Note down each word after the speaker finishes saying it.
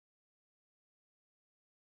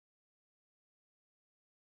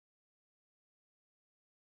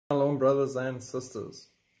brothers and sisters.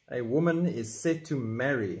 A woman is set to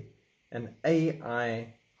marry an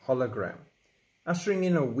AI hologram, ushering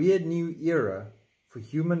in a weird new era for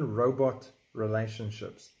human-robot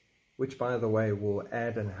relationships, which, by the way, will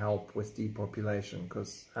add and help with depopulation,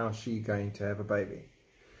 because how's she going to have a baby?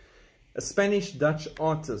 A Spanish-Dutch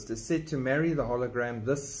artist is set to marry the hologram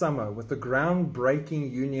this summer, with the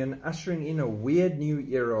groundbreaking union ushering in a weird new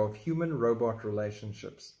era of human-robot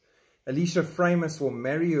relationships. Alicia Framus will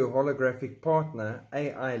marry her holographic partner,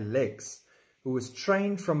 AI Lex, who was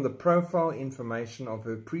trained from the profile information of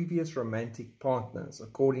her previous romantic partners,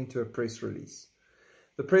 according to a press release.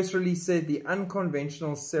 The press release said the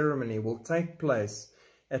unconventional ceremony will take place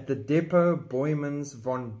at the Depot Boymans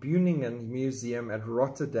van Beuningen Museum at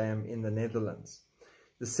Rotterdam in the Netherlands.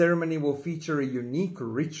 The ceremony will feature a unique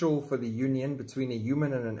ritual for the union between a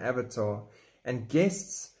human and an avatar, and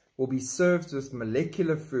guests will be served with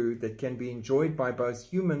molecular food that can be enjoyed by both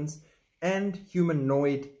humans and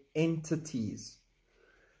humanoid entities.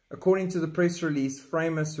 According to the press release,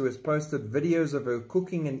 Framus, who has posted videos of her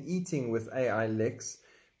cooking and eating with AI Lex,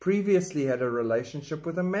 previously had a relationship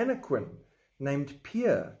with a mannequin named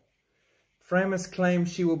Pierre. Framus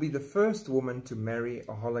claims she will be the first woman to marry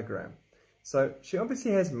a hologram. So she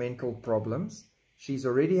obviously has mental problems. She's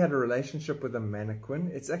already had a relationship with a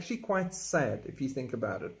mannequin. It's actually quite sad if you think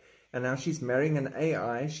about it. And now she's marrying an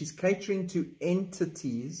AI. She's catering to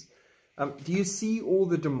entities. Do you see all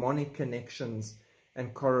the demonic connections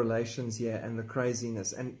and correlations here and the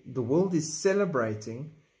craziness? And the world is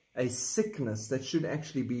celebrating a sickness that should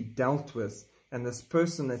actually be dealt with. And this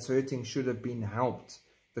person that's hurting should have been helped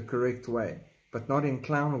the correct way. But not in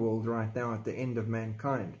clown world right now at the end of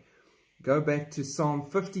mankind. Go back to Psalm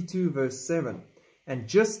 52 verse 7. And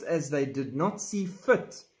just as they did not see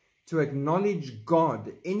fit to acknowledge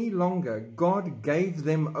God any longer, God gave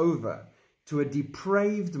them over to a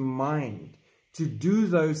depraved mind to do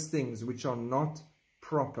those things which are not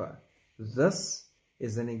proper. This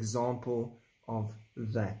is an example of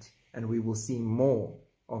that. And we will see more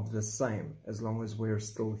of the same as long as we're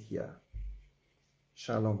still here.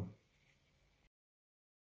 Shalom.